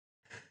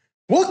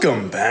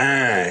Welcome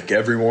back,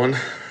 everyone.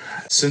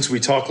 Since we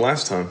talked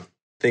last time,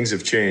 things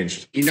have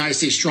changed. United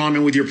States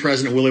Strongman with your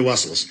president, Willie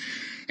Wessels.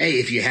 Hey,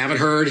 if you haven't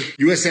heard,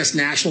 USS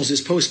Nationals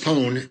is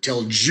postponed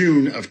till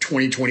June of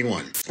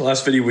 2021. The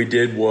last video we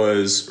did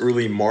was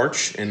early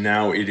March, and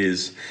now it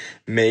is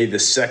May the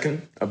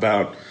 2nd,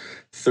 about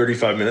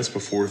 35 minutes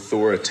before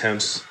Thor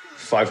attempts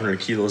 500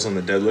 kilos on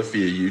the deadlift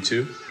via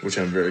YouTube, which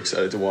I'm very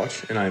excited to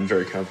watch, and I'm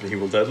very confident he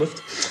will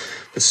deadlift.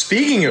 But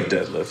speaking of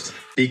deadlift,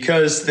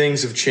 because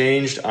things have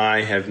changed,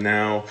 I have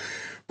now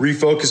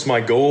refocused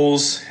my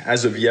goals.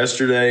 As of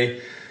yesterday,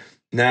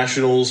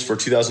 Nationals for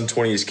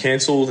 2020 is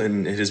canceled,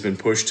 and it has been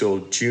pushed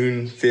till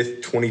June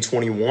 5th,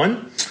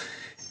 2021.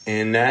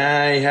 And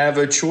I have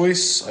a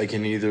choice. I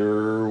can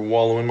either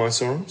wallow in my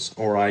sorrows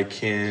or I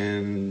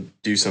can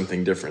do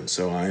something different.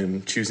 So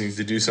I'm choosing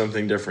to do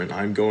something different.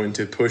 I'm going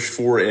to push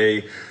for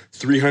a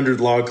 300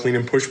 log clean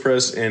and push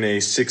press and a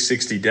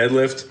 660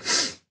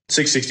 deadlift.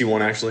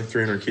 661 actually,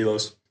 300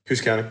 kilos. Who's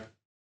counting?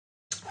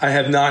 I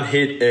have not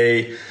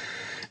hit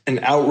an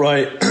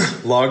outright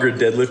log or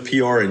deadlift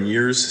PR in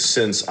years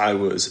since I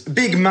was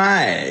Big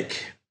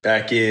Mike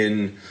back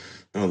in,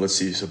 let's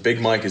see. So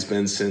Big Mike has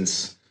been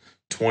since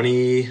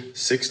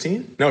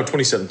 2016? No,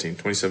 2017.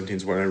 2017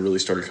 is when I really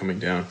started coming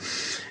down.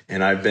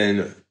 And I've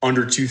been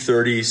under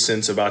 230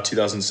 since about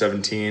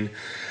 2017.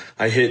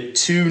 I hit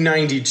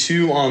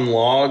 292 on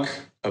log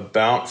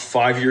about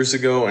 5 years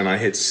ago, and I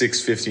hit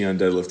 650 on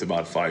deadlift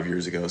about 5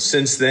 years ago.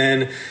 Since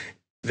then,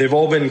 they've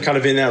all been kind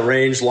of in that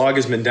range. Log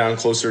has been down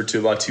closer to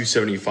about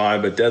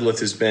 275, but deadlift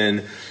has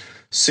been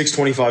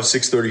 625,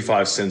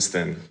 635 since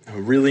then. I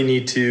really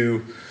need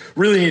to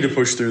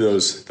push through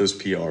those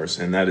PRs,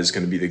 and that is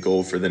going to be the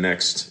goal for the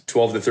next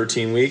 12 to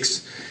 13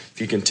 weeks.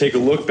 If you can take a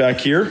look back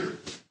here,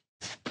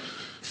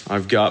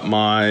 I've got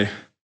my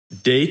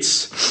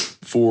dates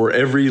for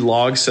every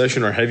log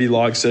session or heavy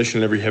log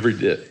session, every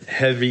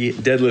heavy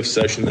deadlift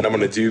session that I'm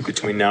going to do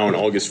between now and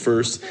August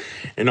 1st.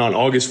 And on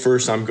August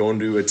 1st, I'm going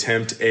to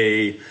attempt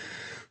a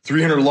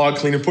 300 log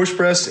clean and push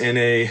press and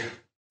a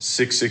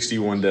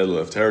 661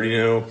 deadlift. I already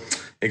know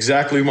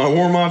exactly my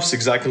warm-ups,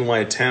 exactly my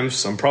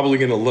attempts. I'm probably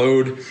going to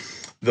load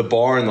the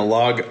bar and the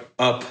log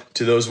up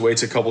to those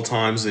weights a couple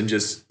times and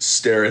just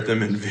stare at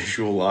them and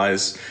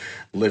visualize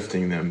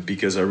lifting them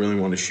because I really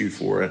want to shoot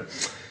for it.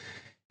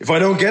 If I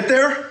don't get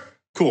there,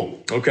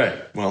 cool.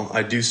 Okay. Well,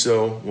 I do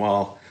so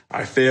while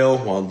I fail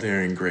while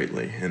daring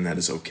greatly, and that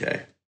is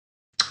okay.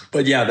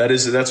 But yeah,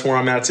 that's where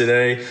I'm at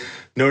today.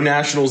 No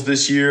Nationals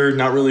this year.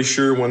 Not really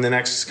sure when the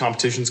next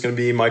competition is going to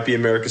be. Might be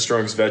America's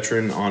Strongest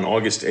Veteran on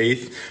August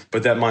 8th,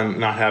 but that might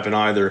not happen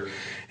either.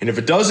 And if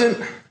it doesn't,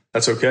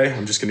 that's okay.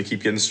 I'm just going to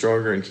keep getting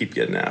stronger and keep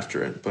getting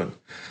after it. But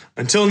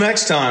until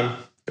next time,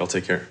 y'all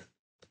take care.